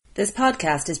This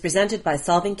podcast is presented by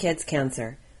Solving Kids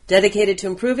Cancer, dedicated to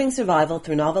improving survival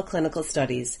through novel clinical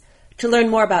studies. To learn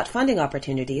more about funding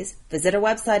opportunities, visit our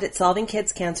website at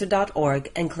solvingkidscancer.org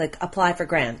and click Apply for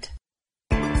Grant.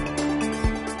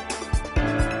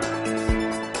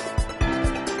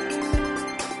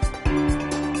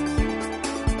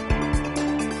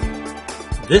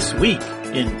 This week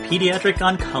in Pediatric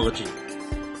Oncology,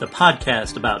 the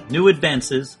podcast about new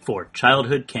advances for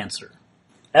childhood cancer.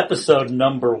 Episode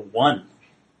number 1,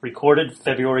 recorded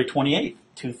February 28th,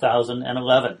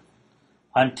 2011.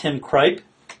 I'm Tim Kripe,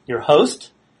 your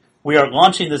host. We are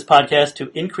launching this podcast to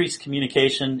increase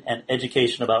communication and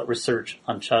education about research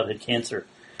on childhood cancer,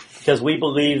 because we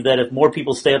believe that if more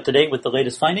people stay up to date with the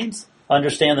latest findings,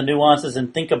 understand the nuances,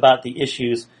 and think about the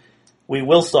issues, we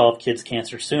will solve kids'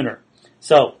 cancer sooner.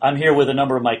 So, I'm here with a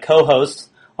number of my co-hosts,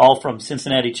 all from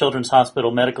Cincinnati Children's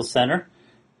Hospital Medical Center,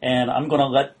 and I'm going to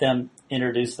let them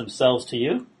introduce themselves to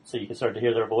you so you can start to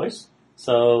hear their voice.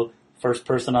 So, first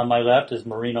person on my left is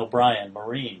Maureen O'Brien.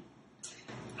 Maureen.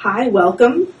 Hi,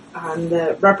 welcome. I'm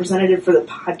the representative for the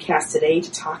podcast today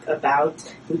to talk about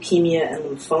leukemia and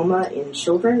lymphoma in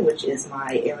children, which is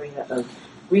my area of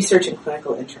research and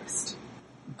clinical interest.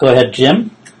 Go ahead,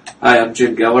 Jim. Hi, I'm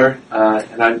Jim Geller,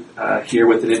 and I'm here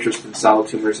with an interest in solid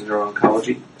tumors and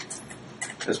neuro-oncology,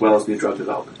 as well as new drug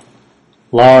development.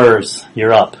 Lars,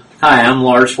 you're up. Hi, I'm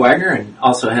Lars Wagner, and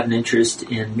also have an interest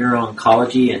in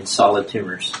neuro-oncology and solid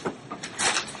tumors.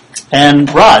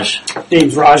 And Raj.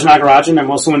 Name's Raj Nagarajan. I'm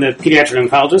also a pediatric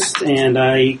oncologist, and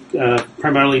I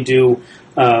primarily do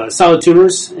solid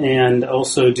tumors and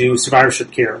also do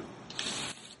survivorship care.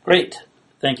 Great.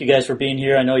 Thank you guys for being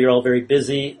here. I know you're all very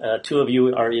busy. 2 of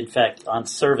you are, in fact, on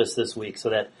service this week, so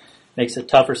that makes it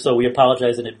tougher. So we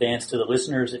apologize in advance to the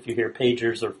listeners if you hear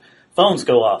pagers or phones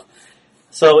go off.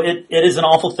 So it is an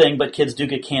awful thing, but kids do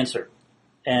get cancer.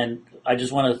 And I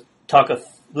just want to talk a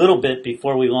little bit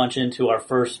before we launch into our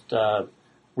first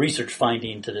research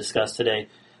finding to discuss today,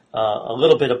 a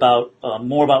little bit about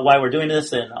more about why we're doing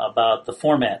this and about the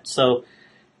format. So,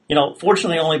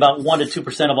 fortunately only about 1 to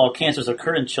 2% of all cancers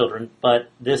occur in children, but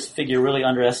this figure really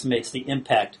underestimates the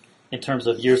impact in terms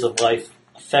of years of life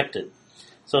affected.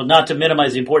 So not to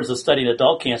minimize the importance of studying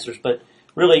adult cancers, but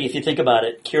really if you think about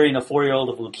it, curing a 4-year-old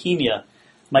of leukemia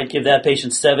might give that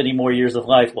patient 70 more years of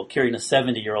life, while curing a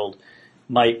 70-year-old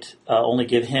might only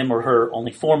give him or her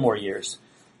only 4 more years.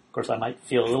 Of course, I might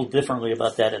feel a little differently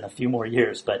about that in a few more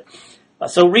years. But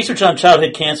so research on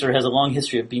childhood cancer has a long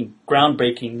history of being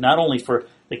groundbreaking, not only for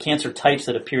the cancer types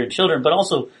that appear in children, but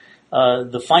also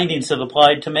the findings have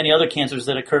applied to many other cancers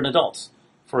that occur in adults.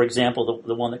 For example,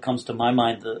 the one that comes to my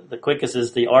mind the quickest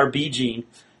is the RB gene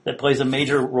that plays a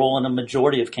major role in a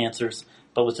majority of cancers,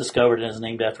 but was discovered and is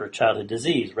named after a childhood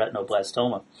disease,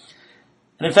 retinoblastoma.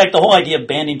 And in fact, the whole idea of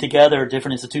banding together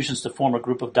different institutions to form a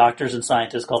group of doctors and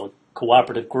scientists called a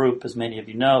cooperative group, as many of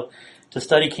you know, to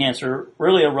study cancer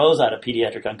really arose out of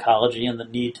pediatric oncology and the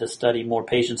need to study more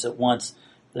patients at once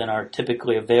than are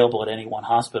typically available at any one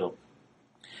hospital.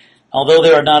 Although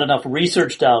there are not enough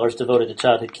research dollars devoted to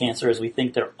childhood cancer as we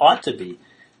think there ought to be,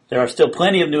 there are still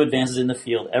plenty of new advances in the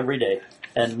field every day,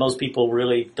 and most people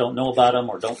really don't know about them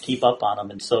or don't keep up on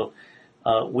them. And so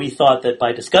we thought that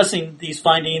by discussing these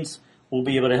findings, we'll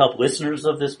be able to help listeners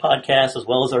of this podcast as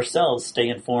well as ourselves stay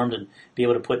informed and be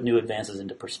able to put new advances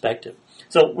into perspective.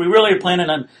 So we really are planning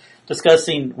on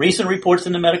discussing recent reports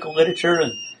in the medical literature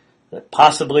and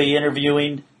possibly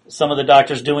interviewing some of the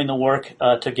doctors doing the work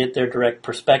to get their direct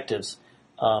perspectives.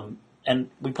 And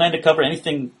we plan to cover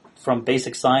anything from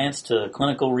basic science to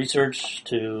clinical research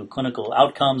to clinical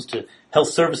outcomes to health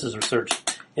services research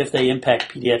if they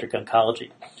impact pediatric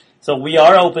oncology. So we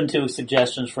are open to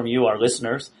suggestions from you, our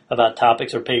listeners, about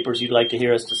topics or papers you'd like to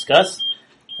hear us discuss.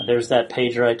 And there's that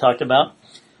pager I talked about.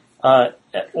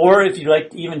 Or if you'd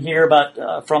like to even hear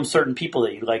about from certain people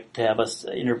that you'd like to have us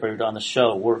interviewed on the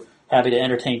show, we're happy to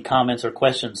entertain comments or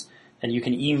questions. And you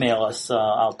can email us.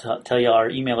 I'll tell you our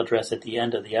email address at the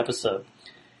end of the episode.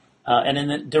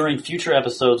 And during future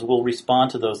episodes, we'll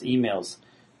respond to those emails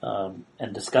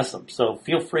and discuss them. So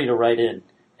feel free to write in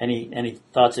any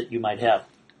thoughts that you might have.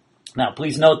 Now,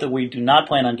 please note that we do not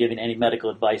plan on giving any medical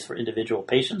advice for individual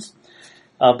patients,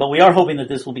 but we are hoping that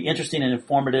this will be interesting and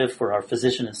informative for our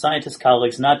physician and scientist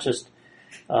colleagues, not just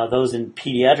those in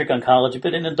pediatric oncology,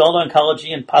 but in adult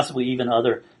oncology and possibly even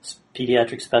other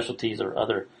pediatric specialties or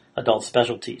other adult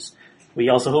specialties. We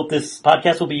also hope this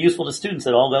podcast will be useful to students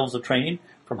at all levels of training,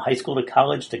 from high school to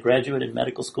college to graduate and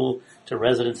medical school to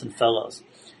residents and fellows.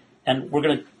 And we're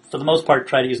going to, for the most part,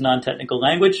 try to use non-technical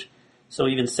language, so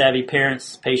even savvy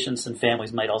parents, patients, and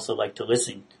families might also like to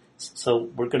listen. So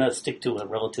we're going to stick to a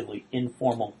relatively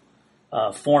informal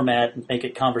format and make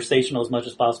it conversational as much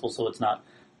as possible so it's not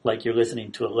like you're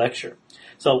listening to a lecture.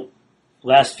 So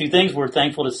last few things, we're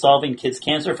thankful to Solving Kids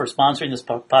Cancer for sponsoring this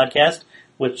podcast,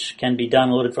 which can be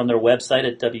downloaded from their website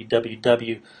at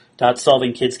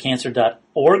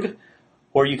www.solvingkidscancer.org,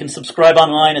 or you can subscribe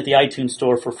online at the iTunes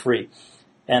Store for free.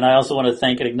 And I also want to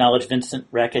thank and acknowledge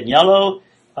Vincent Racaniello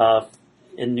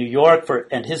in New York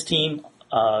and his team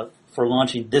for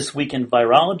launching This Week in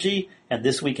Virology and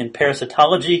This Week in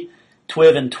Parasitology,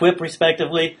 TWIV and TWIP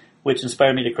respectively, which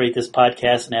inspired me to create this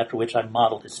podcast and after which I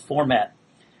modeled its format.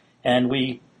 And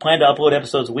we plan to upload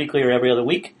episodes weekly or every other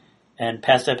week, and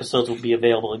past episodes will be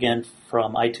available again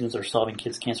from iTunes or Solving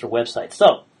Kids Cancer website.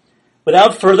 So,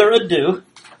 without further ado,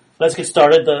 let's get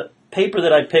started. The paper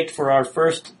that I picked for our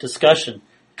first discussion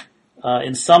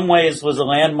in some ways was a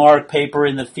landmark paper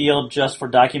in the field just for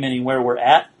documenting where we're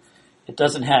at. It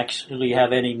doesn't actually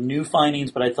have any new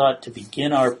findings, but I thought to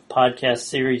begin our podcast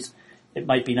series, it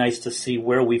might be nice to see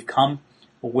where we've come,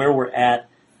 where we're at,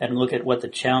 and look at what the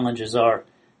challenges are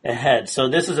ahead. So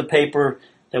this is a paper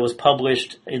that was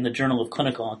published in the Journal of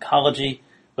Clinical Oncology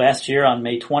last year on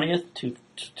May 20th,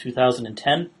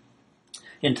 2010,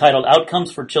 entitled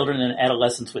Outcomes for Children and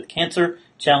Adolescents with Cancer,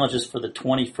 Challenges for the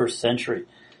 21st Century.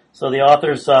 So the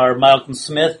authors are Malcolm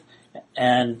Smith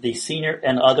and the senior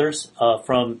and others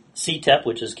from CTEP,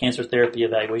 which is Cancer Therapy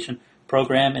Evaluation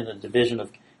Program in the Division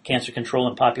of Cancer Control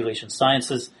and Population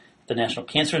Sciences at the National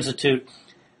Cancer Institute.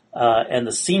 And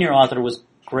the senior author was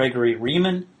Gregory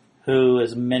Riemann, who,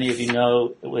 as many of you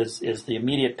know, is the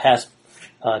immediate past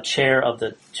chair of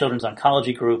the Children's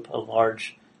Oncology Group, a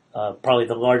large, probably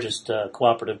the largest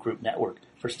cooperative group network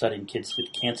for studying kids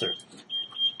with cancer.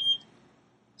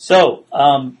 So,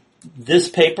 this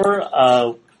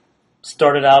paper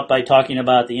started out by talking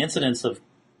about the incidence of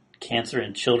cancer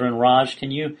in children. Raj, can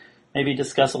you maybe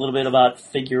discuss a little bit about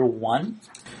Figure 1?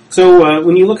 So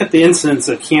when you look at the incidence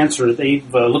of cancer,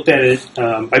 they've looked at it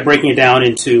by breaking it down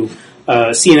into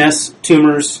CNS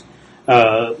tumors,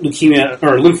 leukemia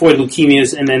or lymphoid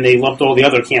leukemias, and then they lumped all the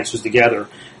other cancers together.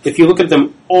 If you look at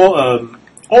them all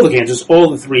the cancers, all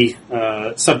the three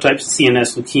subtypes,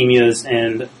 CNS leukemias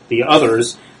and the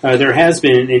others, there has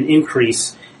been an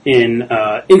increase in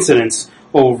incidence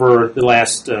over the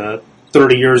last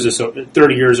 30 years or so,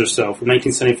 from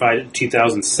 1975 to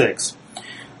 2006.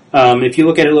 If you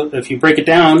look at it, if you break it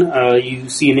down, you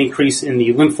see an increase in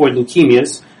the lymphoid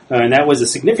leukemias, and that was a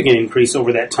significant increase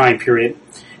over that time period.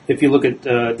 If you look at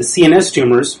the CNS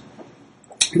tumors,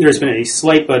 there's been a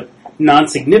slight but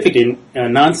non-significant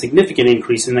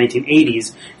increase in the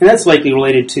 1980s, and that's likely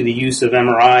related to the use of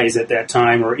MRIs at that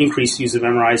time, or increased use of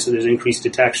MRIs, so there's increased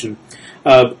detection.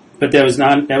 But that was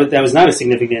not a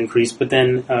significant increase. But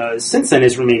then since then,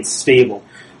 it's remained stable.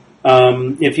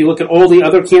 If you look at all the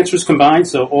other cancers combined,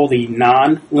 so all the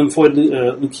non-lymphoid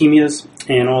leukemias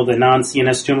and all the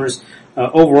non-CNS tumors,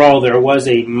 overall there was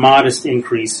a modest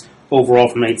increase overall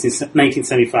from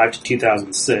 1975 to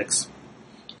 2006.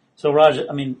 So, Raj,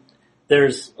 I mean,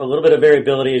 there's a little bit of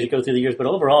variability as you go through the years, but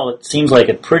overall it seems like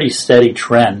a pretty steady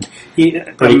trend,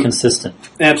 pretty consistent.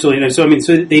 Absolutely. So, I mean,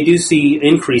 so they do see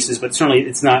increases, but certainly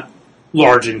it's not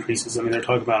large increases. I mean, they're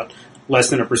talking about less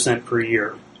than 1% per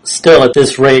year. Still, at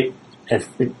this rate, if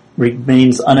it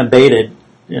remains unabated,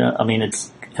 I mean,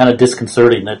 it's kind of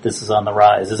disconcerting that this is on the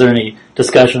rise. Is there any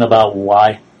discussion about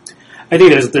why? I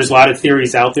think there's a lot of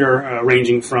theories out there,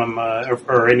 ranging from,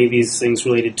 or any of these things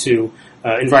related to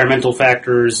environmental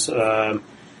factors,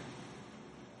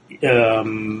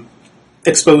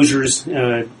 exposures,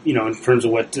 in terms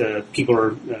of what people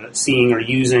are seeing or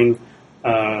using.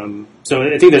 So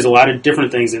I think there's a lot of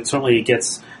different things, and certainly it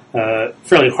gets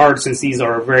fairly hard since these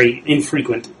are very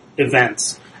infrequent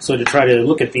events. So to try to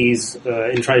look at these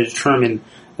and try to determine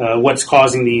what's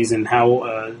causing these and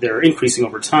how they're increasing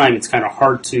over time, it's kind of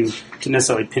hard to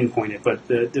necessarily pinpoint it. But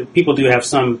the people do have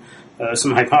some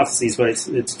hypotheses, but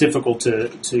it's difficult to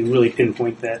really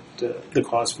pinpoint that the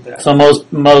cause for that. So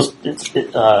most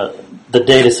the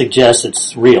data suggests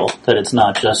it's real, that it's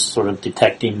not just sort of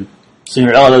detecting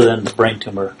sooner other than the brain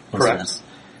tumor incidence. Correct.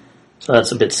 So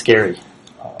that's a bit scary.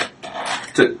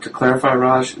 To clarify,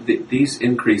 Raj, these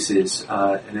increases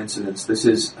in incidence, this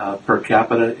is per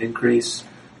capita increase,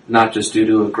 not just due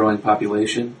to a growing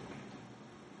population?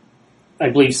 I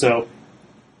believe so.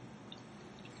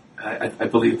 I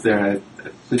believe they're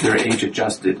age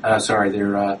adjusted.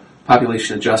 They're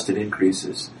population adjusted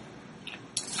increases.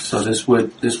 So this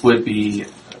would be.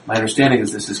 My understanding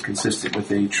is this is consistent with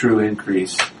a true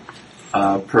increase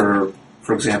per,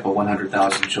 for example,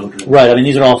 100,000 children. Right. I mean,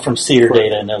 these are all from CEDAR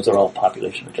data, and those are all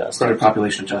population adjusted. Right,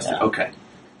 population adjusted. Yeah. Okay.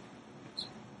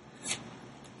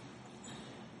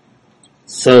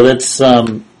 So that's,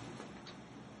 trying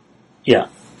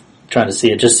to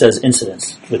see. It just says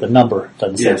incidence with a number. It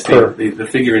doesn't Yes, say per. the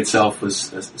figure itself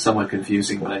was somewhat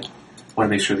confusing, but I want to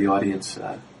make sure the audience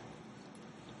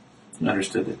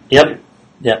understood it. Yep.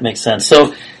 Yeah, makes sense.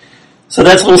 So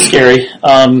that's a little scary,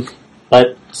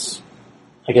 but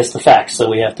I guess the facts, so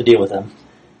we have to deal with them.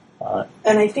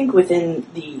 And I think within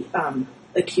the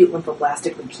acute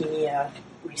lymphoblastic leukemia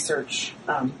research,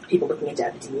 people looking into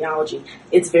epidemiology,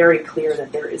 it's very clear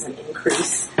that there is an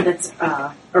increase that's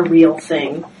a real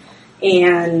thing.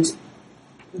 And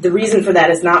the reason for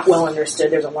that is not well understood.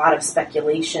 There's a lot of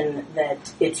speculation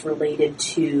that it's related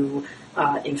to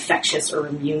infectious or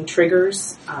immune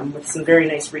triggers, with some very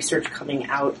nice research coming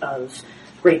out of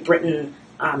Great Britain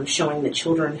showing that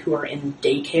children who are in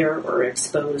daycare or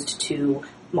exposed to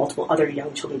multiple other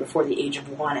young children before the age of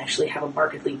 1 actually have a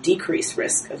markedly decreased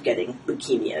risk of getting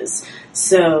leukemias.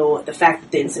 So the fact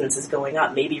that the incidence is going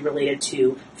up may be related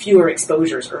to fewer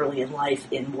exposures early in life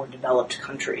in more developed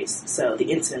countries. So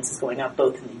the incidence is going up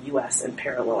both in the U.S. and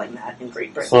paralleling that in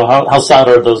Great Britain. So how solid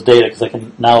are those data? Because I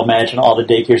can now imagine all the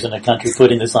daycares in the country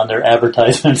putting this on their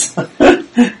advertisements.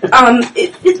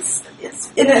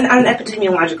 It's on an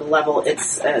epidemiological level,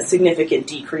 it's a significant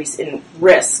decrease in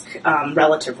risk,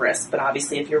 relative risk. But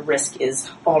obviously, if your risk is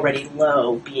already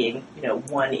low, being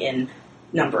 1 in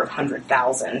number of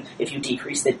 100,000, if you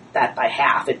decrease that by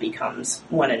half, it becomes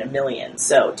 1 in a million.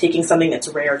 So taking something that's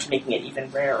rare to making it even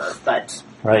rarer. But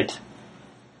right.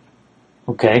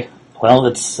 Okay. Well,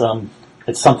 it's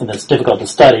something that's difficult to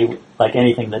study, like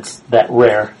anything that's that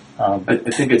rare. I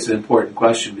think it's an important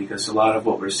question because a lot of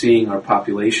what we're seeing are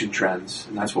population trends,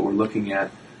 and that's what we're looking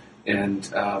at. And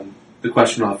the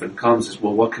question often comes is,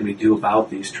 well, what can we do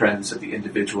about these trends at the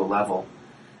individual level?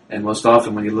 And most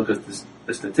often when you look at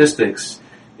the statistics,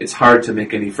 it's hard to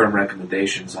make any firm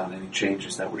recommendations on any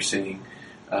changes that we're seeing,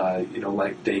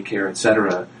 like daycare, et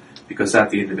cetera, because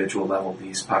at the individual level,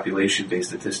 these population-based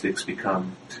statistics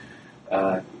become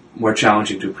more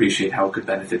challenging to appreciate how it could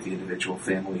benefit the individual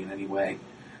family in any way.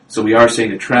 So we are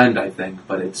seeing a trend, I think,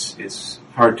 but it's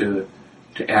hard to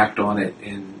act on it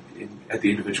at the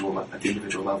individual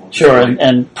level. Sure,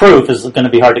 and proof is going to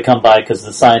be hard to come by because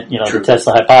the science, to test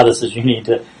the hypothesis, you need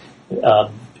to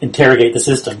interrogate the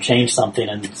system, change something,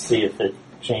 and see if it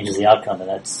changes the outcome, and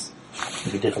that's going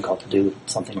to be difficult to do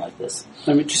something like this.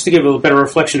 I mean, just to give a better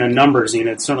reflection on numbers,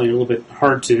 it's certainly a little bit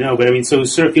hard to know, but so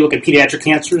if you look at pediatric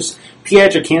cancers,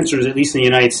 at least in the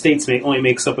United States, only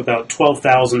makes up about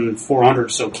 12,400 or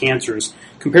so cancers,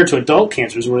 compared to adult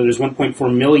cancers, where there's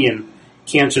 1.4 million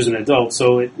cancers in adults.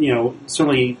 So,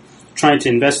 certainly trying to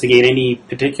investigate any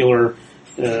particular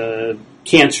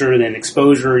cancer and then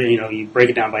exposure, you break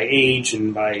it down by age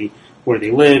and by where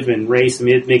they live and race. I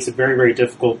mean, it makes it very, very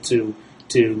difficult to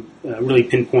really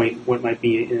pinpoint what might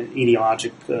be an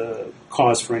etiologic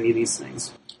cause for any of these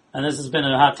things. And this has been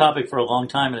a hot topic for a long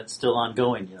time, and it's still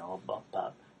ongoing,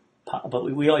 but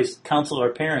we always counsel our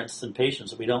parents and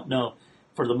patients that we don't know,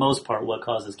 for the most part, what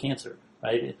causes cancer,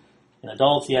 right? In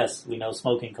adults, yes, we know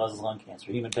smoking causes lung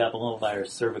cancer, human papillomavirus,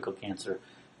 cervical cancer.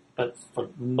 But for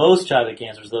most childhood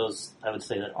cancers, those, I would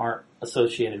say, that aren't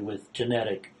associated with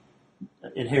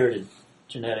inherited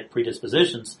genetic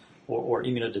predispositions, or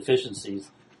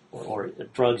immunodeficiencies, or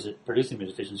drugs that produce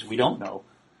immunodeficiencies, we don't know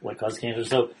what causes cancer.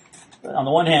 So, on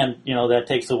the one hand, that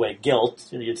takes away guilt.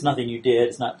 It's nothing you did.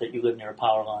 It's not that you live near a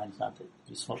power line. It's not that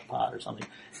you smoke pot or something.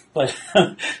 But,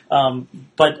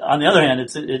 but on the other hand,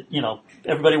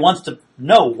 everybody wants to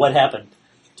know what happened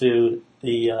to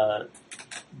the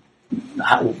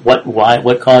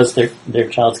what caused their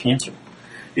child's cancer.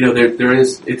 There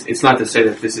is. It's not to say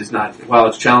that this is not. While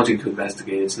it's challenging to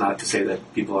investigate, it's not to say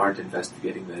that people aren't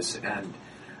investigating this. And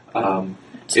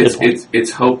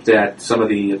it's hoped that some of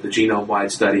the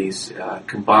genome-wide studies,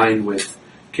 combined with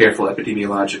careful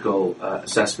epidemiological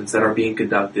assessments that are being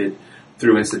conducted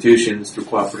through institutions, through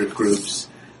cooperative groups,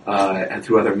 and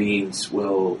through other means,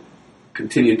 will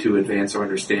continue to advance our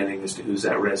understanding as to who's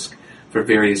at risk for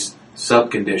various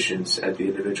sub-conditions at the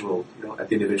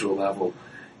individual level.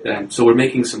 So we're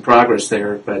making some progress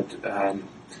there, but a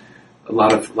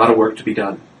lot of work to be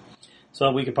done. So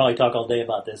we could probably talk all day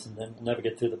about this and then never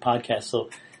get through the podcast. So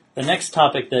the next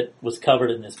topic that was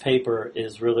covered in this paper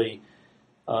is really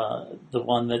the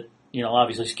one that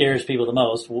obviously scares people the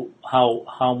most.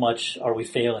 How much are we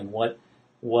failing? What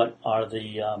are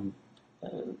the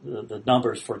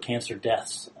numbers for cancer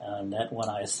deaths? And that one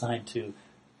I assigned to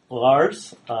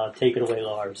Lars. Take it away,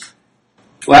 Lars.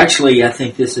 Well, actually, I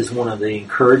think this is one of the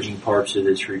encouraging parts of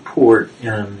this report,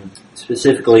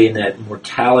 specifically in that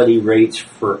mortality rates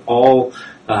for all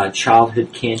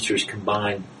childhood cancers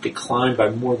combined declined by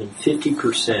more than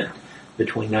 50%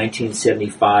 between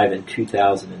 1975 and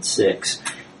 2006.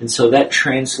 And so that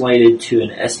translated to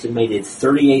an estimated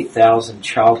 38,000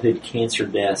 childhood cancer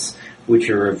deaths, which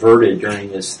are averted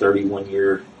during this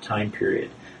 31-year time period.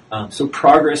 So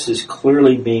progress is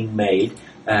clearly being made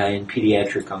in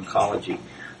pediatric oncology.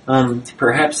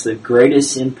 Perhaps the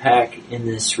greatest impact in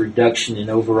this reduction in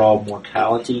overall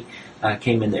mortality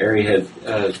came in the area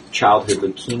of childhood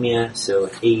leukemia, so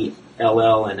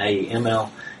ALL and AML.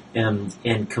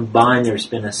 And combined, there's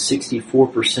been a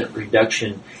 64%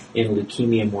 reduction in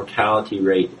leukemia mortality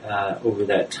rate over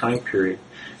that time period.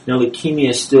 Now,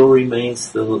 leukemia still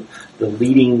remains the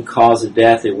leading cause of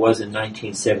death. It was in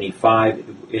 1975.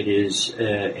 It is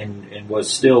and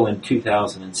was still in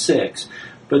 2006.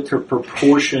 But the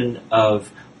proportion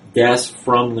of deaths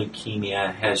from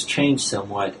leukemia has changed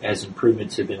somewhat as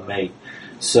improvements have been made.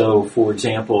 So, for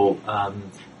example,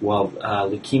 while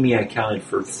leukemia accounted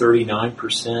for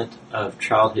 39% of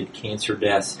childhood cancer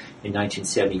deaths in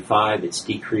 1975, it's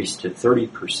decreased to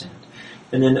 30%.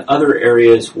 And then other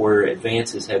areas where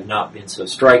advances have not been so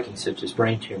striking, such as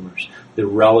brain tumors, the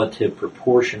relative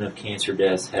proportion of cancer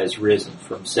deaths has risen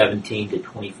from 17 to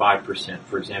 25%,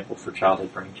 for example, for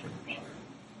childhood brain tumors.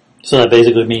 So that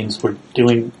basically means we're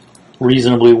doing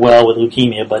reasonably well with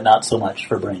leukemia, but not so much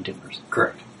for brain tumors.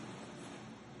 Correct.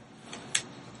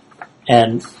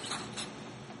 And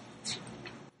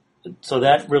so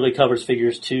that really covers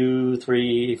figures 2,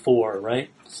 3, 4, right?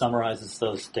 Summarizes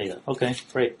those data. Okay,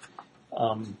 great.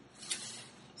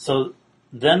 So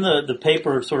then the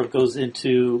paper sort of goes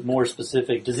into more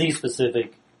specific,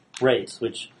 disease-specific rates,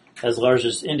 which, as Lars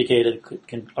just indicated,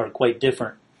 are quite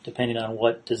different depending on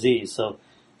what disease. So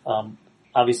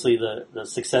obviously the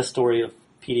success story of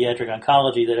pediatric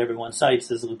oncology that everyone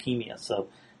cites is leukemia. So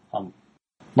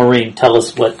Maureen, tell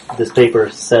us what this paper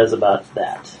says about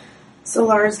that. So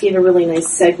Lars gave a really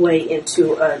nice segue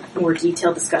into a more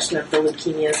detailed discussion of the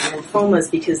leukemias and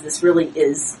lymphomas, because this really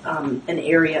is an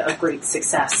area of great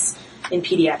success in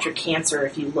pediatric cancer.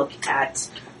 If you look at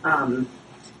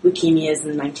leukemias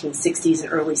in the 1960s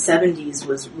and early 70s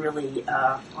was really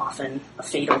often a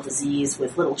fatal disease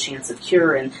with little chance of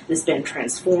cure, and this has been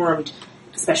transformed,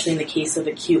 especially in the case of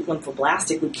acute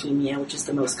lymphoblastic leukemia, which is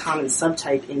the most common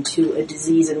subtype, into a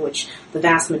disease in which the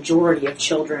vast majority of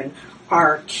children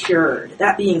are cured.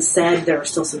 That being said, there are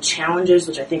still some challenges,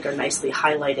 which I think are nicely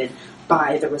highlighted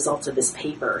by the results of this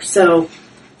paper. So,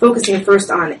 focusing first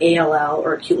on ALL,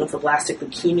 or acute lymphoblastic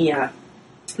leukemia,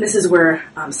 this is where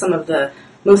some of the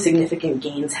most significant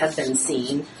gains have been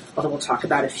seen, although we'll talk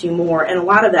about a few more. And a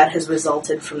lot of that has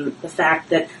resulted from the fact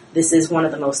that this is one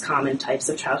of the most common types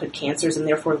of childhood cancers, and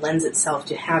therefore lends itself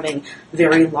to having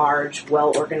very large,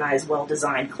 well-organized,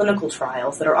 well-designed clinical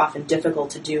trials that are often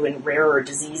difficult to do in rarer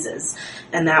diseases.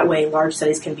 And that way, large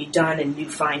studies can be done and new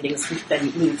findings have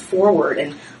been moved forward.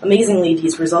 And amazingly,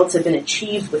 these results have been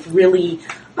achieved with really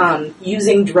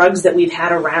using drugs that we've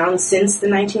had around since the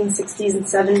 1960s and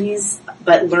 70s,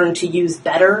 but learned to use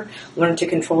better, learned to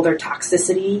control their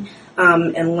toxicity,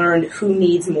 and learned who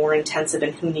needs more intensive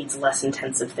and who needs less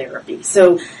intensive therapy.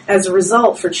 So as a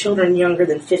result, for children younger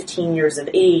than 15 years of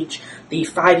age, the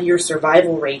 5-year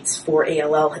survival rates for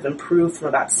ALL have improved from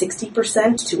about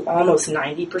 60% to almost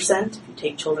 90% if you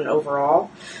take children overall.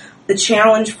 The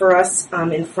challenge for us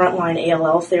in frontline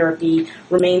ALL therapy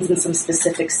remains in some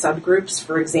specific subgroups.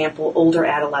 For example, older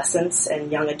adolescents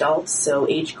and young adults, so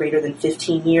age greater than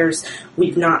 15 years,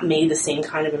 we've not made the same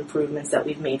kind of improvements that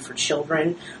we've made for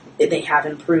children. They have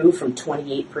improved from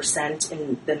 28% in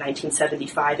the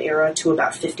 1975 era to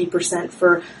about 50%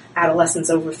 for adolescents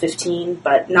over 15,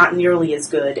 but not nearly as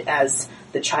good as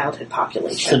the childhood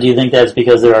population. So do you think that's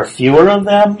because there are fewer of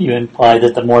them? You imply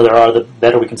that the more there are, the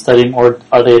better we can study them, or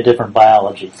are they a different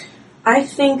biology? I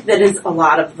think that is a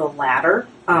lot of the latter.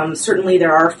 Certainly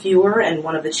there are fewer, and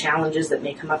one of the challenges that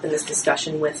may come up in this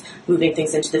discussion with moving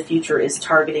things into the future is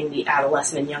targeting the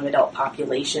adolescent and young adult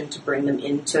population to bring them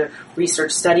into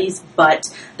research studies,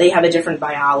 but they have a different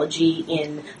biology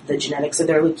in the genetics of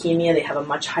their leukemia. They have a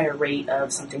much higher rate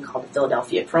of something called the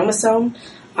Philadelphia chromosome,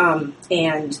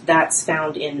 and that's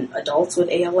found in adults with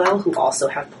ALL who also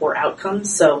have poor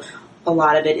outcomes, so a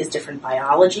lot of it is different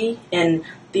biology. And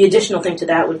the additional thing to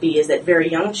that would be is that very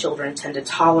young children tend to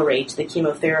tolerate the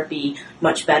chemotherapy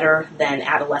much better than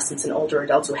adolescents and older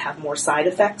adults who have more side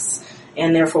effects,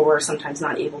 and therefore we're sometimes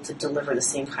not able to deliver the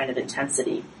same kind of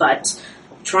intensity. But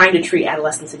trying to treat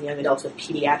adolescents and young adults with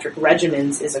pediatric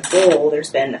regimens is a goal.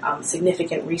 There's been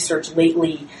significant research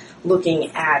lately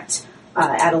looking at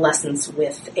adolescents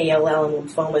with ALL and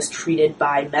lymphomas treated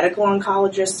by medical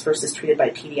oncologists versus treated by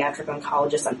pediatric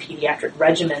oncologists on pediatric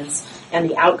regimens, and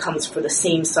the outcomes for the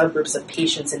same subgroups of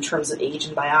patients in terms of age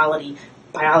and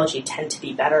biology tend to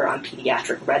be better on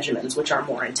pediatric regimens, which are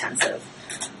more intensive.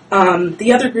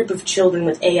 The other group of children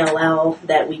with ALL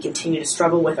that we continue to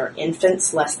struggle with are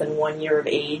infants less than 1 year of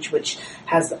age, which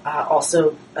has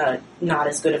also not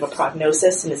as good of a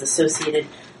prognosis and is associated,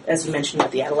 as you mentioned,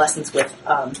 with the adolescents with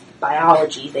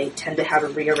biology. They tend to have a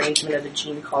rearrangement of a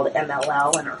gene called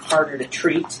MLL and are harder to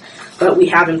treat. But we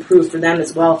have improved for them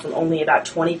as well from only about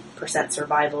 20%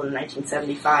 survival in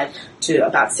 1975 to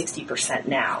about 60%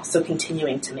 now, so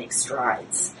continuing to make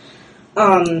strides.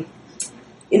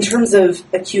 In terms of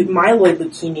acute myeloid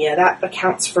leukemia, that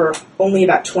accounts for only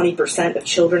about 20% of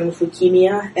children with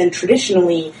leukemia, and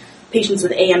traditionally, patients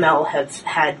with AML have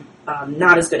had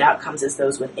not as good outcomes as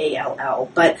those with ALL,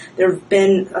 but there have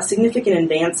been significant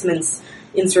advancements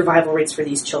in survival rates for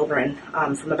these children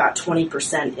from about 20%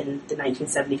 in the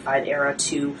 1975 era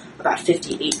to about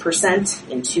 58%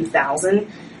 in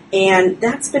 2000, and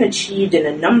that's been achieved in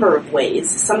a number of ways,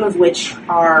 some of which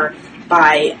are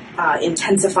by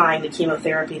intensifying the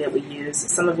chemotherapy that we use,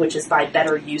 some of which is by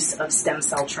better use of stem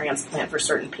cell transplant for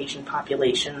certain patient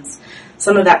populations.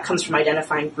 Some of that comes from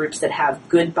identifying groups that have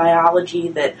good biology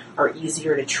that are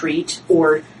easier to treat,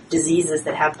 or diseases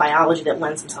that have biology that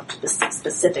lends themselves to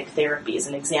specific therapies.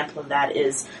 An example of that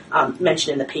is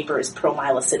mentioned in the paper is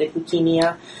promyelocytic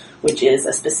leukemia, which is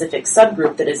a specific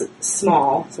subgroup that is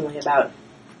small. It's only about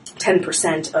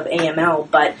 10% of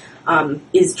AML, but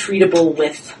is treatable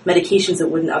with medications that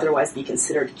wouldn't otherwise be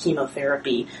considered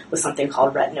chemotherapy with something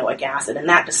called retinoic acid. And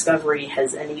that discovery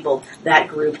has enabled that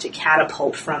group to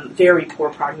catapult from very poor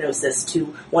prognosis to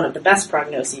one of the best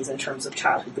prognoses in terms of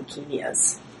childhood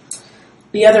leukemias.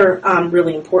 The other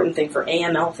really important thing for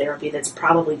AML therapy that's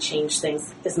probably changed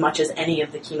things as much as any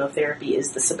of the chemotherapy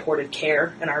is the supportive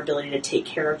care and our ability to take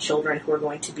care of children who are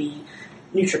going to be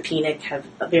neutropenic, have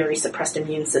very suppressed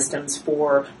immune systems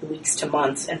for weeks to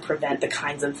months, and prevent the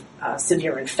kinds of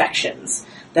severe infections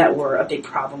that were a big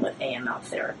problem with AML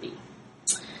therapy.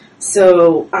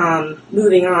 So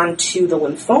moving on to the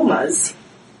lymphomas,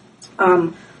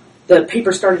 the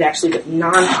paper started actually with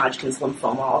non-Hodgkin's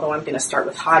lymphoma, although I'm going to start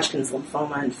with Hodgkin's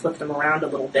lymphoma and flip them around a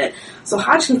little bit. So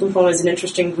Hodgkin's lymphoma is an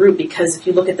interesting group because if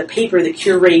you look at the paper, the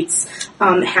cure rates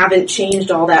haven't changed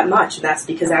all that much. That's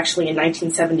because actually in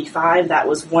 1975, that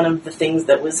was one of the things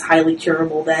that was highly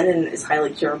curable then and is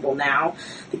highly curable now.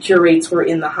 The cure rates were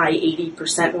in the high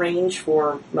 80% range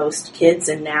for most kids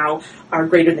and now are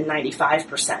greater than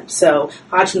 95%. So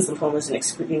Hodgkin's lymphoma is an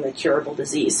extremely curable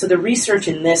disease. So the research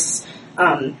in this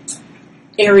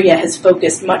area has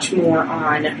focused much more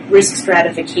on risk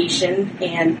stratification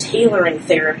and tailoring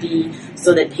therapy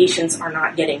so that patients are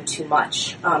not getting too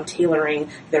much, tailoring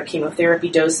their chemotherapy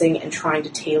dosing and trying to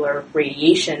tailor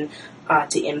radiation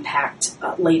to impact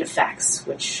late effects,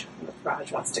 which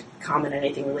Raj wants to comment on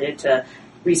anything related to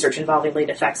research involving late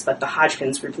effects, but the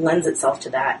Hodgkin's group lends itself to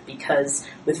that because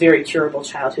with very curable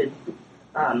childhood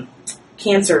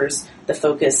cancers, the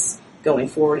focus going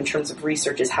forward in terms of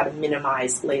research is how to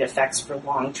minimize late effects for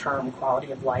long-term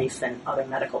quality of life and other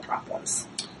medical problems.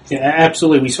 Yeah,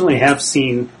 absolutely. We certainly have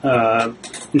seen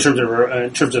in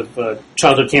terms of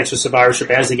childhood cancer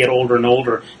survivorship as they get older and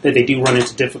older that they do run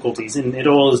into difficulties, and it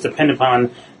all is dependent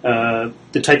upon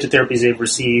the types of therapies they've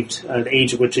received, the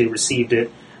age at which they received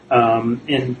it,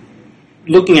 and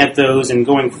looking at those and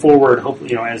going forward.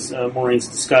 Hopefully, as Maureen's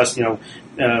discussed,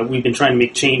 we've been trying to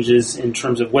make changes in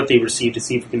terms of what they receive to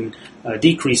see if we can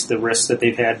decrease the risks that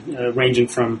they've had, ranging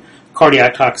from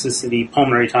cardiac toxicity,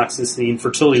 pulmonary toxicity, and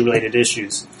fertility-related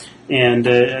issues. And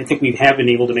I think we have been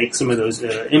able to make some of those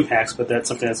impacts, but that's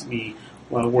something that's we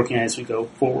working on as we go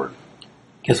forward.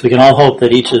 Guess we can all hope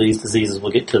that each of these diseases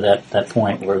will get to that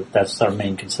point where that's our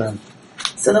main concern.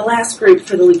 So the last group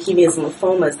for the leukemias and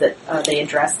lymphomas that they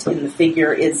addressed in the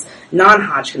figure is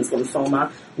non-Hodgkin's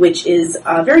lymphoma, which is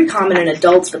very common in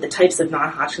adults, but the types of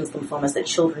non-Hodgkin's lymphomas that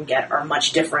children get are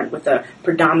much different, with a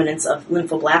predominance of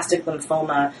lymphoblastic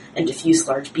lymphoma and diffuse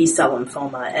large B-cell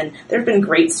lymphoma. And there have been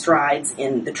great strides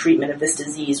in the treatment of this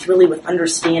disease, really with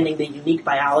understanding the unique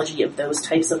biology of those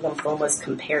types of lymphomas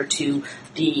compared to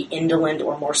the indolent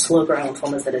or more slow-growing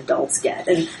lymphomas that adults get.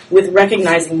 And with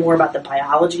recognizing more about the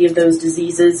biology of those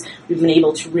diseases, we've been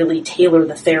able to really tailor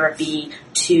the therapy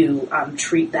to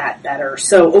treat that better.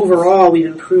 So overall, we've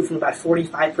improved from about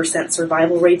 45%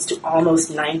 survival rates to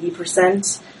almost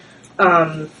 90%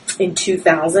 in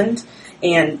 2000.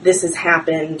 And this has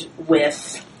happened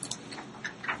with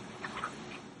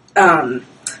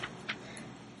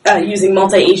using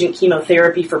multi-agent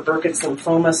chemotherapy for Burkitt's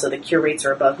lymphoma, so the cure rates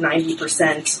are above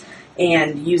 90%,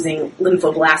 and using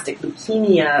lymphoblastic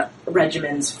leukemia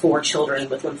regimens for children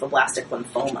with lymphoblastic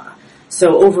lymphoma.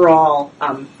 So overall,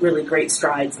 really great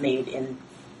strides made in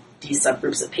these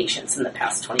subgroups of patients in the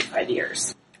past 25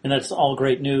 years. And that's all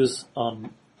great news.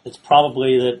 It's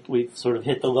probably that we've sort of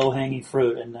hit the low-hanging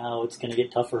fruit, and now it's going to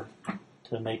get tougher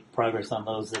to make progress on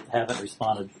those that haven't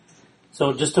responded.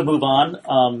 So just to move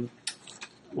on,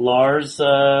 Lars,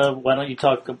 why don't you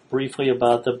talk briefly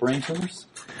about the brain tumors?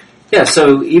 Yeah,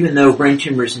 so even though brain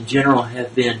tumors in general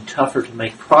have been tougher to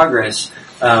make progress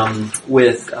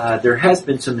there has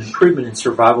been some improvement in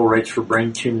survival rates for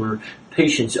brain tumor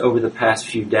patients over the past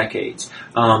few decades.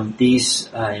 These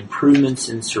improvements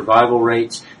in survival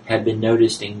rates have been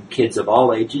noticed in kids of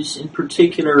all ages, in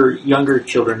particular younger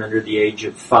children under the age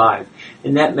of 5.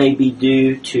 And that may be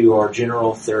due to our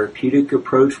general therapeutic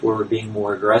approach, where we're being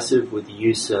more aggressive with the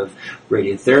use of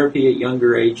radiotherapy at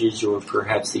younger ages, or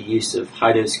perhaps the use of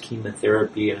high-dose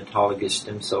chemotherapy and autologous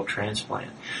stem cell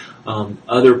transplant.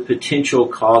 Other potential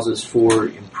causes for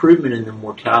improvement in the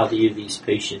mortality of these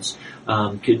patients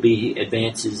could be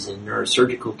advances in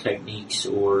neurosurgical techniques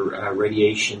or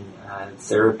radiation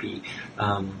therapy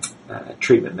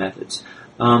treatment methods.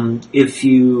 If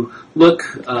you look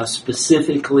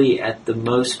specifically at the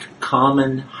most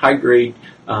common high-grade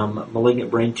malignant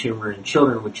brain tumor in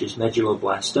children, which is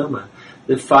medulloblastoma,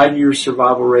 the 5-year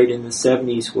survival rate in the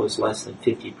 70s was less than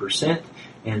 50%.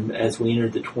 And as we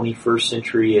entered the 21st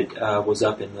century, it was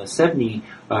up in the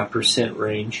 70%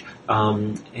 range.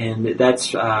 And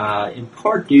that's in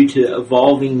part due to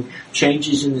evolving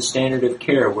changes in the standard of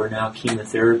care, where now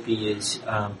chemotherapy is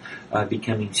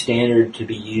becoming standard to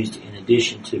be used in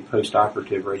addition to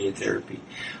post-operative radiotherapy.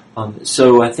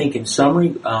 So I think in summary,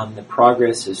 the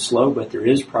progress is slow, but there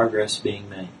is progress being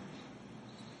made.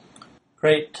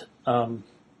 Great.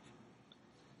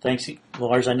 Thanks,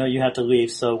 Lars. I know you have to leave,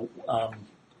 so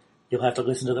you'll have to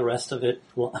listen to the rest of it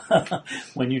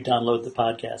when you download the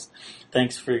podcast.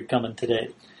 Thanks for coming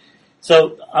today.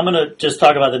 So I'm going to just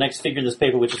talk about the next figure in this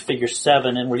paper, which is figure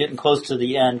 7, and we're getting close to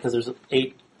the end because there's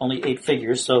only 8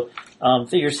 figures. So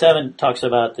figure 7 talks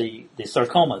about the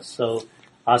sarcomas, so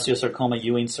osteosarcoma,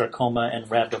 Ewing sarcoma, and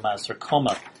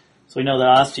rhabdomyosarcoma. So we know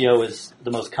that osteo is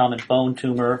the most common bone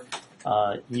tumor,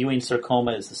 Ewing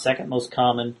sarcoma is the second most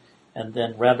common, and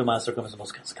then rhabdomyosarcoma is the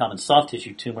most common soft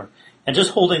tissue tumor. And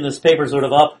just holding this paper sort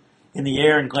of up in the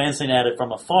air and glancing at it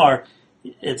from afar,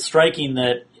 it's striking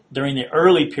that during the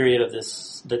early period of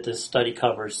this study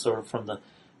covers, sort of from the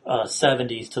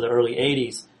 70s to the early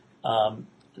 80s,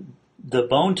 the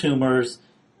bone tumors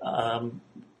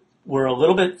were a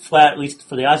little bit flat, at least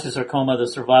for the osteosarcoma. The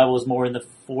survival was more in the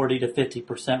 40 to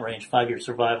 50% range, 5-year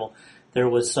survival. There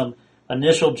was some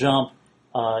initial jump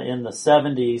in the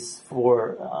 70s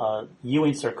for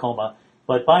Ewing sarcoma,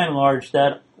 but by and large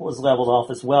that was leveled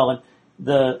off as well. And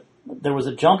there was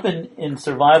a jump in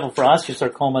survival for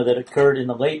osteosarcoma that occurred in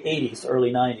the late 80s,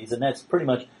 early 90s, and that's pretty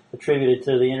much attributed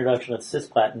to the introduction of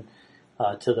cisplatin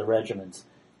to the regimens.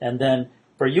 And then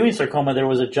for Ewing sarcoma, there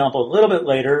was a jump a little bit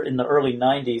later in the early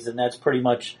 90s, and that's pretty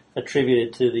much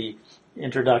attributed to the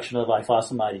introduction of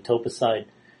ifosfamide, etoposide,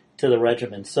 to the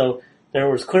regimen. So there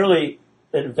was clearly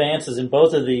advances in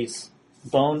both of these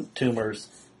bone tumors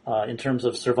in terms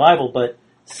of survival, but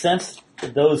since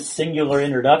those singular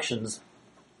introductions,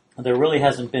 there really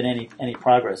hasn't been any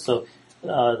progress. So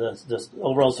the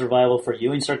overall survival for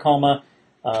Ewing sarcoma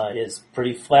is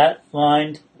pretty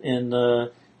flat-lined in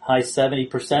the high 70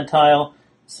 percentile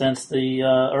since the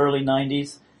early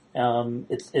 90s.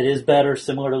 It is better,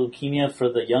 similar to leukemia, for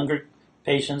the younger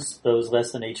patients, those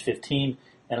less than age 15,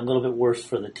 and a little bit worse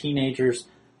for the teenagers.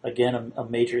 Again, a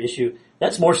major issue.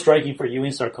 That's more striking for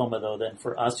Ewing sarcoma, though, than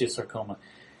for osteosarcoma.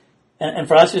 And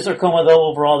for osteosarcoma, though,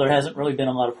 overall, there hasn't really been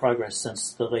a lot of progress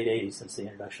since the late 80s, since the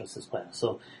introduction of cisplatin.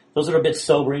 So those are a bit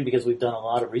sobering because we've done a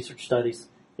lot of research studies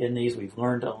in these. We've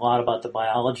learned a lot about the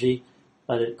biology,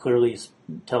 but it clearly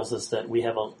tells us that we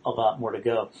have a lot more to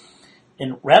go.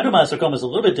 In rhabdomyosarcoma is a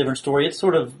little bit different story. It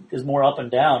sort of is more up and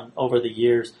down over the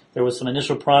years. There was some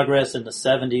initial progress in the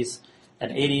 70s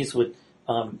and 80s with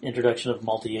introduction of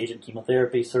multi-agent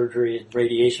chemotherapy, surgery, and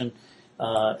radiation,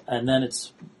 and then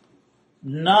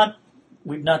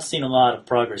we've not seen a lot of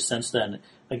progress since then.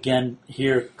 Again,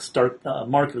 here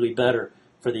markedly better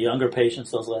for the younger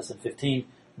patients, those less than 15,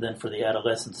 than for the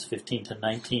adolescents, 15 to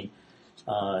 19,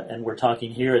 and we're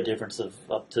talking here a difference of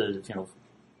up to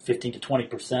 15 to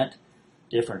 20%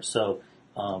 difference. So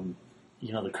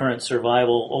the current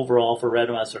survival overall for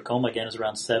rhabdomyosarcoma again is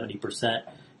around 70%,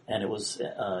 and it was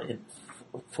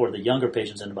for the younger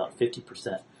patients and about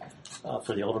 50%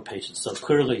 for the older patients. So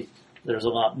clearly there's a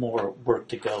lot more work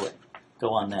to go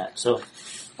on that. So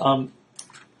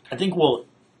I think we'll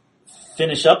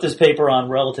finish up this paper on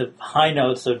relative high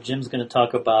notes. So Jim's going to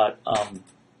talk about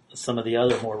some of the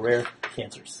other more rare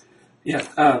cancers.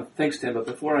 Yeah, thanks, Tim. But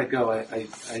before I go, I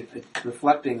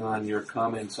reflecting on your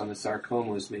comments on the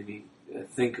sarcomas made me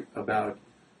think about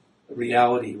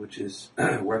reality, which is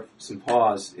worth some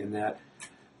pause in that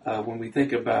when we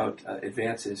think about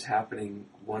advances happening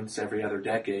once every other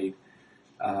decade,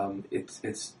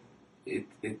 it's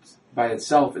by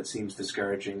itself it seems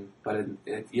discouraging, but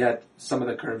yet some of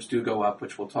the curves do go up,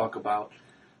 which we'll talk about.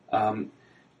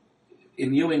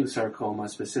 In Ewing sarcoma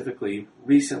specifically,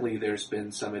 recently there's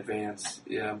been some advance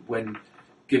when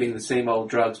giving the same old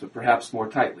drugs, but perhaps more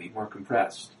tightly, more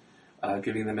compressed,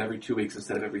 giving them every 2 weeks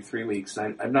instead of every 3 weeks.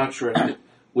 I'm not sure.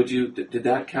 Did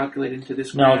that calculate into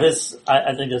this? No,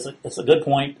 I think that's a good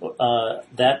point.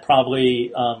 That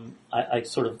probably I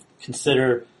sort of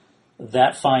consider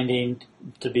that finding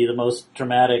to be the most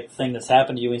dramatic thing that's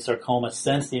happened to Ewing sarcoma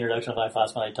since the introduction of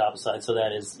ifosfolate etoposide. So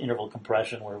that is interval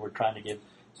compression, where we're trying to give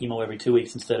chemo every 2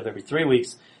 weeks instead of every 3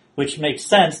 weeks, which makes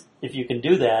sense if you can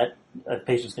do that.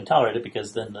 Patients can tolerate it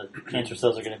because then the cancer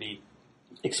cells are going to be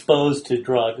exposed to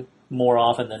drug more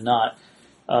often than not.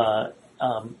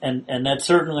 And that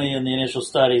certainly in the initial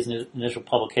studies and initial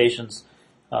publications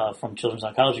from Children's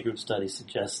Oncology Group studies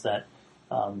suggests that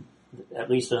at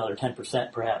least another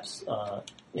 10% perhaps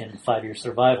in 5-year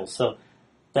survival. So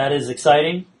that is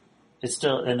exciting. It's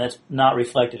still, and that's not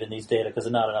reflected in these data because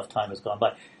not enough time has gone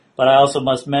by. But I also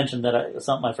must mention that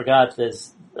something I forgot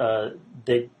is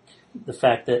the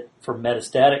fact that for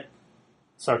metastatic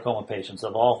sarcoma patients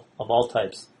of all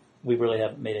types, we really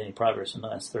haven't made any progress in the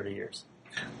last 30 years.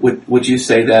 Would you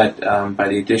say that by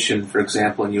the addition, for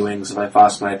example, in Ewing's of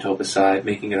ifosfolate etoposide,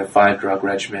 making it a 5-drug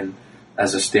regimen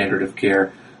as a standard of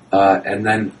care, and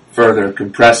then further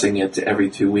compressing it to every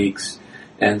 2 weeks,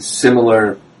 and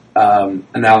similar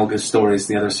analogous stories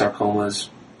in the other sarcomas,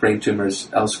 brain tumors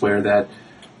elsewhere, that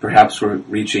perhaps we're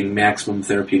reaching maximum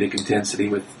therapeutic intensity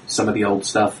with some of the old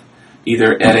stuff,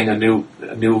 either adding a new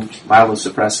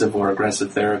myelosuppressive or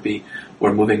aggressive therapy,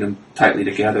 or moving them tightly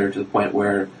together to the point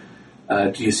where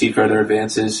do you see further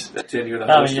advances? Tim, you're the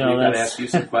host, and we've got to ask you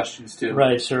some questions too.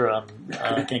 Right, sure.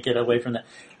 I can't get away from that.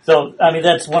 So,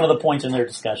 that's one of the points in their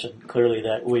discussion, clearly,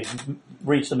 that we've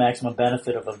reached the maximum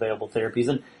benefit of available therapies.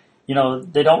 And,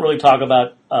 they don't really talk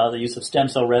about the use of stem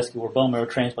cell rescue or bone marrow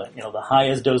transplant. The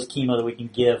highest dose chemo that we can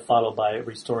give, followed by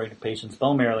restoring a patient's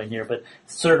bone marrow in here. But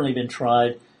it's certainly been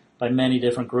tried by many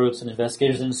different groups and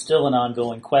investigators, and it's still an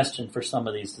ongoing question for some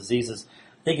of these diseases.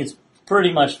 I think it's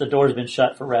pretty much the door's been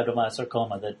shut for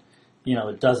rhabdomyosarcoma that,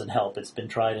 it doesn't help. It's been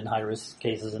tried in high-risk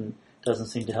cases and doesn't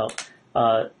seem to help.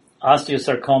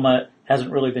 Osteosarcoma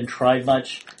hasn't really been tried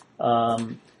much.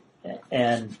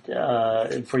 And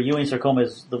for Ewing sarcoma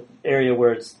is the area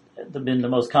where it's been the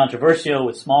most controversial,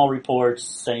 with small reports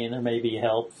saying there may be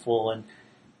helpful and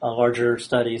larger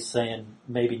studies saying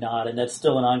maybe not. And that's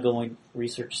still an ongoing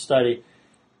research study.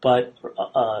 But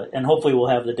and hopefully we'll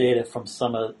have the data from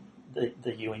some of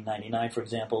the Ewing 99, for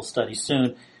example, study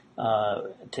soon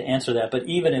to answer that. But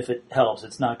even if it helps,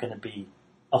 it's not going to be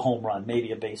a home run,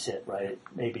 maybe a base hit, right?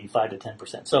 Maybe 5 to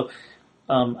 10%. So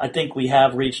I think we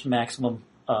have reached maximum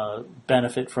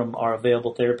benefit from our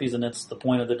available therapies, and that's the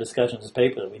point of the discussion of this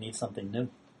paper, that we need something new.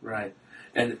 Right.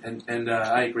 And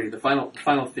I agree. The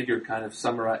final figure kind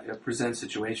of presents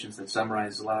situations that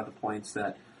summarize a lot of the points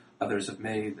that others have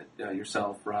made,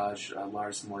 yourself, Raj,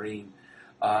 Lars, and Maureen.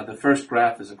 The first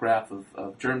graph is a graph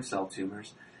of germ cell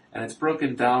tumors, and it's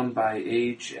broken down by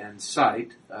age and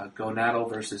site, gonadal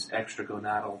versus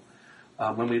extragonadal.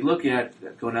 When we look at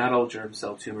gonadal germ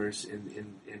cell tumors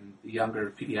in the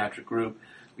younger pediatric group,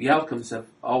 the outcomes have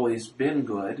always been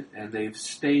good, and they've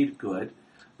stayed good.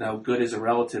 Now, good is a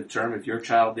relative term. If your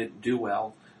child didn't do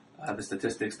well, the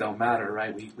statistics don't matter,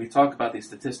 right? We talk about these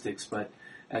statistics, but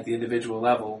at the individual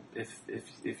level,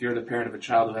 if you're the parent of a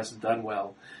child who hasn't done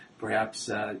well, perhaps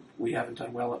we haven't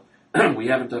done well. We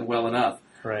haven't done well enough.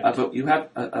 Right. But you have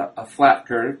a flat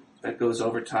curve that goes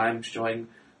over time, showing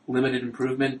limited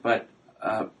improvement, but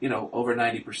over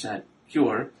 90%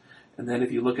 cure. And then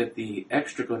if you look at the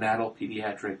extragonadal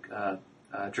pediatric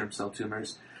germ cell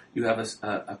tumors, you have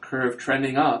a curve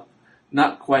trending up,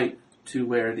 not quite to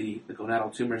where the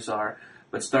gonadal tumors are,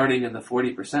 but starting in the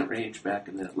 40% range back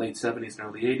in the late 70s and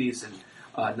early 80s,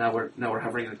 and now we're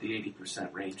hovering at the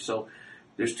 80% range. So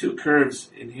there's two curves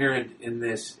inherent in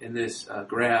this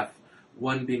graph,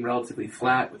 one being relatively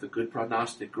flat with a good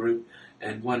prognostic group,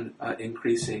 and one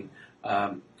increasing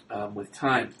with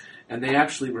time. And they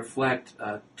actually reflect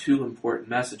two important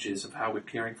messages of how we're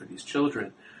caring for these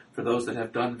children. For those that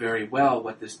have done very well,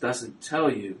 what this doesn't tell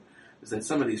you is that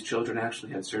some of these children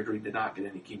actually had surgery and did not get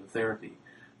any chemotherapy.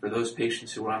 For those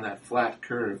patients who are on that flat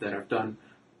curve that have done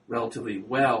relatively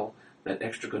well, that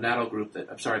gonadal group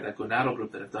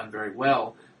that have done very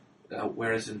well,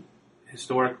 whereas in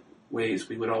historic ways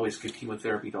we would always give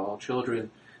chemotherapy to all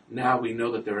children. Now we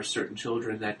know that there are certain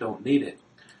children that don't need it.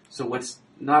 So what's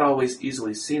not always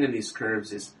easily seen in these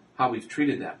curves is how we've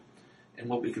treated them. And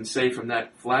what we can say from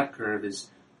that flat curve is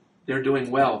they're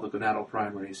doing well, the gonadal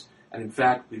primaries. And in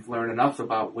fact, we've learned enough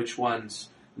about which ones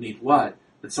need what,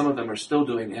 that some of them are still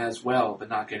doing as well, but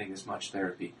not getting as much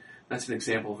therapy. That's an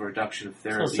example of a reduction of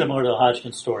therapy. So similar to the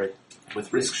Hodgkin story.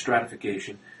 With risk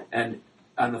stratification. And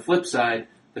on the flip side,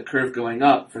 the curve going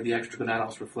up for the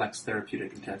extragonadals reflects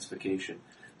therapeutic intensification.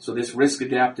 So this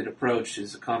risk-adapted approach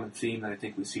is a common theme that I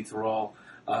think we see through all,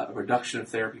 a reduction of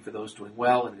therapy for those doing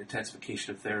well and an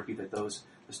intensification of therapy that those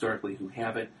historically who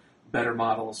have it. Better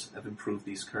models have improved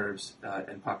these curves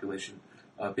and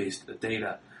population-based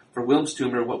data. For Wilms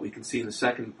tumor, what we can see in the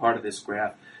second part of this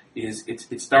graph is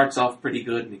it starts off pretty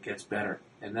good and it gets better.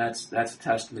 And that's a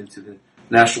testament to the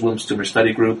National Wilms Tumor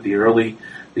Study Group, the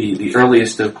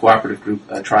earliest of cooperative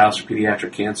group trials for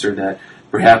pediatric cancer that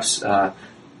perhaps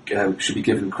should be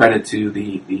given credit to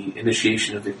the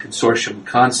initiation of the consortium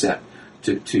concept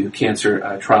to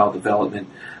cancer trial development.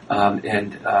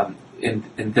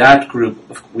 In that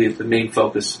group, the main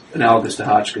focus, analogous to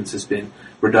Hodgkin's, has been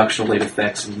reduction of late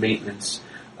effects and maintenance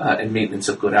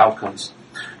of good outcomes.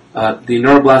 The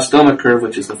neuroblastoma curve,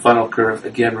 which is the funnel curve,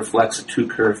 again reflects a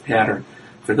two-curve pattern.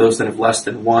 For those that have less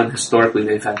than one, historically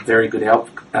they've had very good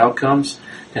outcomes,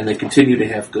 and they continue to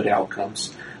have good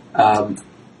outcomes.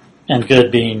 And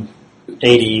good being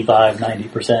 85,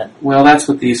 90%. Well, that's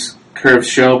what these curves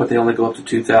show, but they only go up to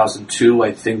 2002.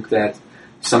 I think that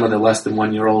some of the less than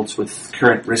 1-year-olds with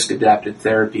current risk-adapted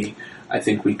therapy, I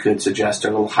think we could suggest are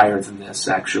a little higher than this,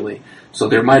 actually. So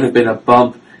there might have been a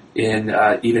bump in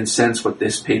even sense what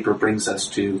this paper brings us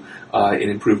to in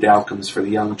improved outcomes for the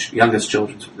youngest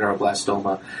children with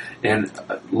neuroblastoma, and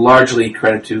largely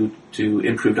credit to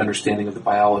improved understanding of the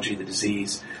biology of the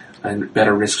disease and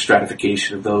better risk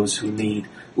stratification of those who need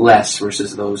less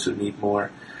versus those who need more.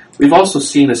 We've also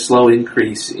seen a slow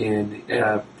increase in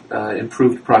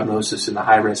improved prognosis in the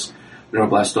high-risk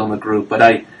neuroblastoma group, but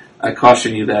I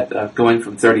caution you that going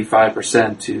from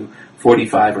 35% to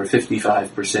 45 or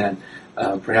 55%,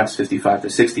 perhaps 55 to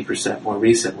 60% more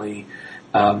recently,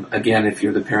 again, if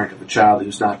you're the parent of a child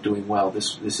who's not doing well,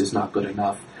 this is not good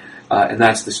enough. And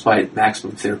that's despite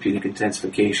maximum therapeutic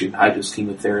intensification, high-dose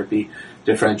chemotherapy,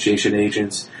 differentiation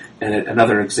agents, and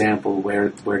another example where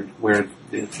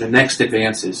the next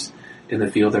advances in the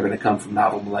field are going to come from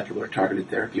novel molecular targeted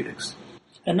therapeutics.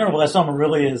 And neuroblastoma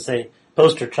really is a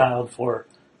poster child for,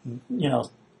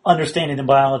 understanding the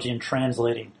biology and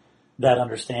translating that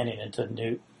understanding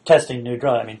into testing new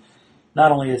drug. I mean,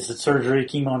 not only is it surgery,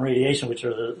 chemo, and radiation, which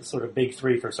are the sort of big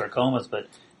three for sarcomas, but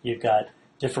you've got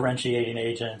differentiating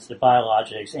agents, the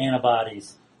biologics,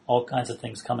 antibodies, all kinds of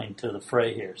things coming to the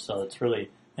fray here. So it's really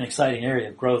an exciting area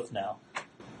of growth now.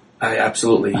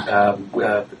 Absolutely.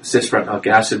 Cisretinoic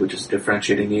acid, which is a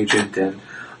differentiating agent, and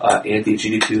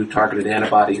anti-GD2 targeted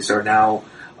antibodies are now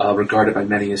regarded by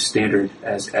many as standard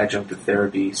as adjunctive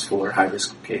therapies for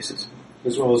high-risk cases.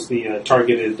 As well as the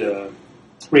targeted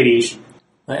radiation.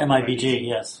 The MIBG,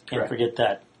 yes. Can't forget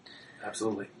that.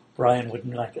 Absolutely. Brian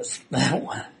wouldn't like us.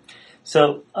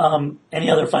 So, any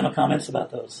other final comments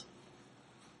about those?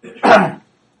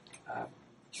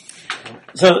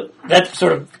 So that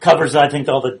sort of covers, I think,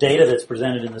 all the data that's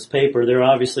presented in this paper. There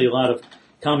are obviously a lot of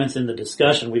comments in the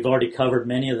discussion. We've already covered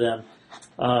many of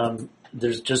them.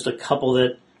 There's just a couple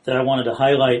that I wanted to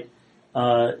highlight.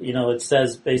 It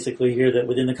says basically here that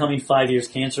within the coming 5 years,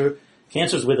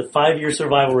 cancers with a 5-year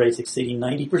survival rate exceeding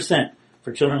 90%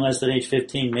 for children less than age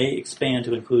 15 may expand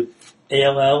to include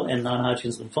ALL and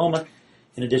non-Hodgkin's lymphoma,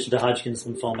 in addition to Hodgkin's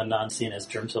lymphoma, non-CNS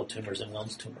germ cell tumors, and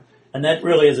Wilms tumor. And that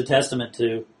really is a testament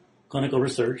to clinical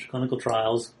research, clinical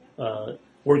trials,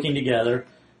 working together,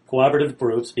 cooperative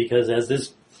groups, because as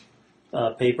this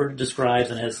paper describes,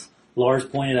 and as Lars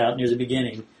pointed out near the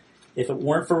beginning, if it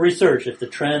weren't for research, if the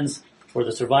trends or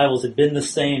the survivals had been the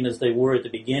same as they were at the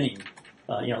beginning,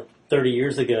 30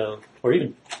 years ago, or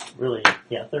even really,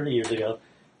 30 years ago,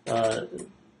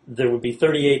 there would be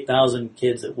 38,000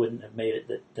 kids that wouldn't have made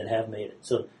it, that have made it.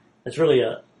 So that's really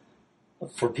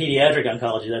for pediatric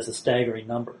oncology, that's a staggering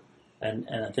number. And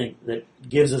I think that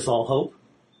gives us all hope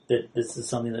that this is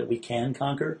something that we can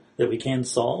conquer, that we can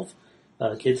solve,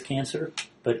 kids' cancer.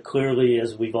 But clearly,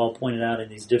 as we've all pointed out in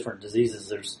these different diseases,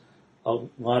 there's a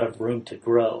lot of room to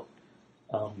grow.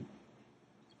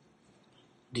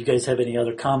 Do you guys have any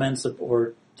other comments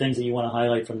or things that you want to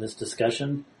highlight from this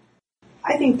discussion?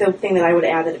 I think the thing that I would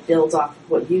add that it builds off of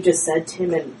what you just said,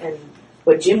 Tim, and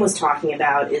what Jim was talking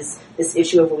about is this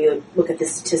issue of when we look at the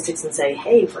statistics and say,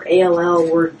 hey, for ALL,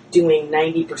 we're doing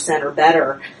 90% or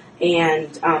better, and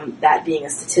that being a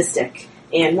statistic.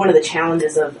 And one of the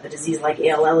challenges of a disease like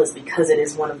ALL is because it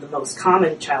is one of the most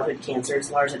common childhood cancers,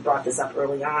 Lars had brought this up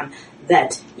early on,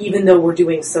 that even though we're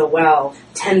doing so well,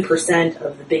 10%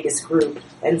 of the biggest group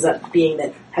ends up being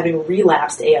that having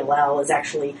relapsed ALL is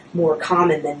actually more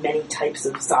common than many types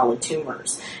of solid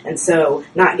tumors. And so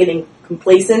not getting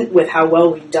complacent with how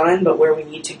well we've done, but where we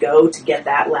need to go to get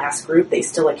that last group, they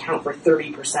still account for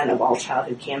 30% of all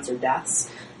childhood cancer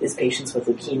deaths is patients with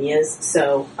leukemias.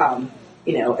 So,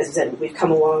 as I said, we've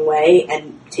come a long way,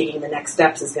 and taking the next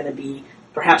steps is going to be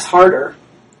perhaps harder,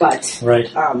 but...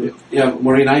 Right.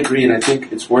 Maureen, I agree, and I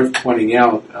think it's worth pointing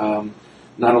out,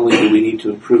 not only do we need to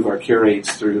improve our cure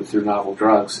rates through novel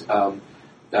drugs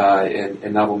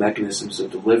and novel mechanisms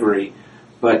of delivery,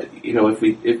 but,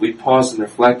 if we pause and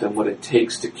reflect on what it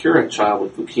takes to cure a child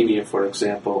with leukemia, for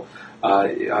example,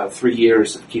 3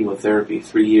 years of chemotherapy,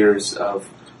 3 years of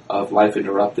life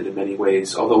interrupted in many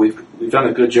ways. Although we've done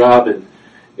a good job in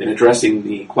addressing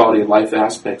the quality of life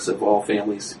aspects of all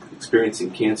families experiencing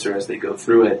cancer as they go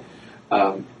through it,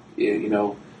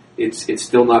 it's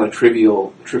still not a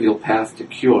trivial path to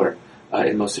cure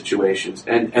in most situations.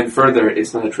 And further,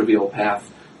 it's not a trivial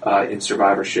path in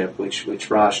survivorship, which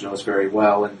Raj knows very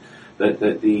well. And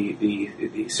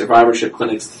the survivorship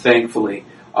clinics, thankfully,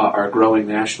 are growing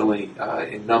nationally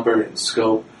in number and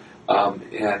scope.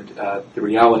 And the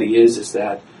reality is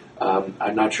that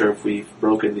I'm not sure if we've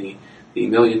broken the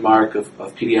million mark of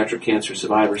pediatric cancer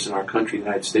survivors in our country, the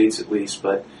United States at least,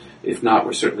 but if not,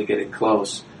 we're certainly getting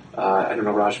close. I don't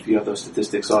know, Raj, if you have those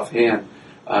statistics offhand,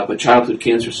 but childhood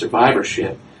cancer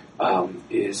survivorship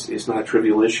is not a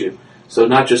trivial issue. So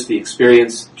not just the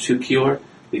experience to cure,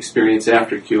 the experience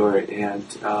after cure, and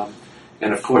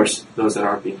of course, those that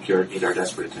aren't being cured need our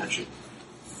desperate attention.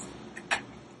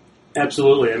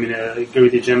 Absolutely. I mean, I agree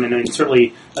with you, Jim. And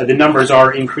certainly the numbers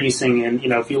are increasing. And,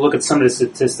 if you look at some of the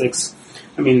statistics,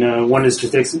 one of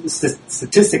the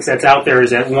statistics that's out there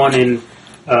is that 1 in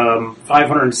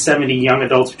 570 young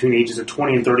adults between ages of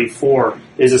 20 and 34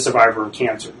 is a survivor of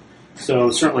cancer.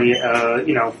 So certainly,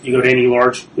 you go to any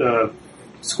large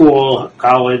school,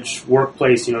 college,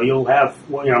 workplace, you'll have,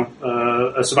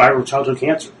 a survivor of childhood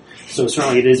cancer. So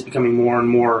certainly it is becoming more and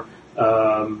more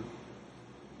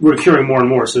we're curing more and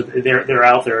more, so they're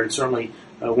out there, and certainly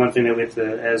one thing that we have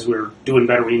to, as we're doing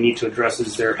better, we need to address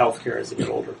is their health care as they get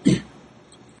older.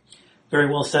 Very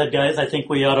well said, guys. I think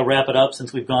we ought to wrap it up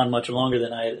since we've gone much longer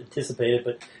than I had anticipated,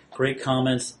 but great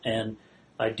comments, and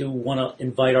I do want to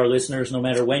invite our listeners, no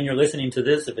matter when you're listening to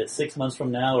this, if it's 6 months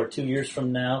from now or 2 years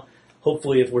from now,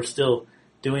 hopefully if we're still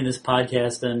doing this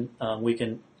podcast, then we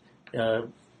can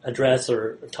address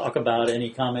or talk about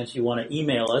any comments you want to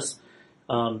email us.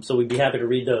 So we'd be happy to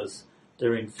read those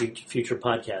during future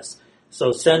podcasts.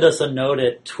 So send us a note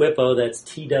at TWIPO, that's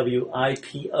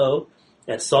TWIPO,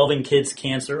 at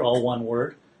solvingkidscancer, all one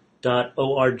word,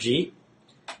 .org.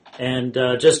 And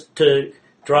just to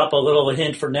drop a little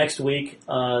hint for next week,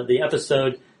 the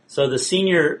episode, so the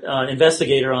senior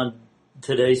investigator on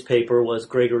today's paper was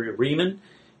Gregory Riemann,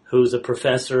 who's a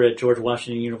professor at George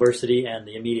Washington University and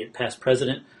the immediate past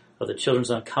president of the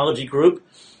Children's Oncology Group.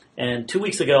 And 2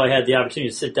 weeks ago, I had the opportunity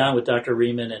to sit down with Dr.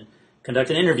 Riemann and conduct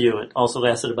an interview. It also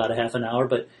lasted about a half an hour,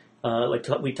 but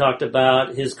we talked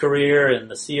about his career and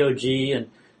the COG and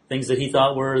things that he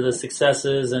thought were the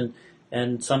successes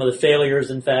and some of the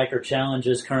failures, in fact, or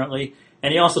challenges currently.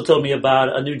 And he also told me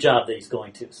about a new job that he's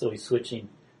going to, so he's switching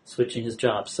his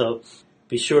job. So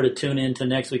be sure to tune in to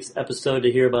next week's episode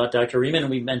to hear about Dr. Riemann.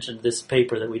 And we mentioned this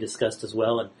paper that we discussed as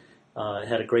well and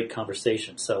had a great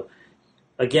conversation. So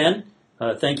again,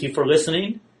 thank you for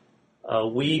listening.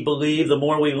 We believe the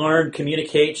more we learn,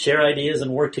 communicate, share ideas,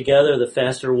 and work together, the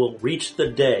faster we'll reach the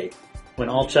day when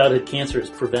all childhood cancer is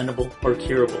preventable or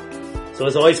curable. So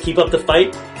as always, keep up the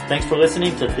fight. Thanks for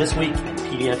listening to This Week in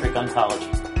Pediatric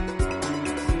Oncology.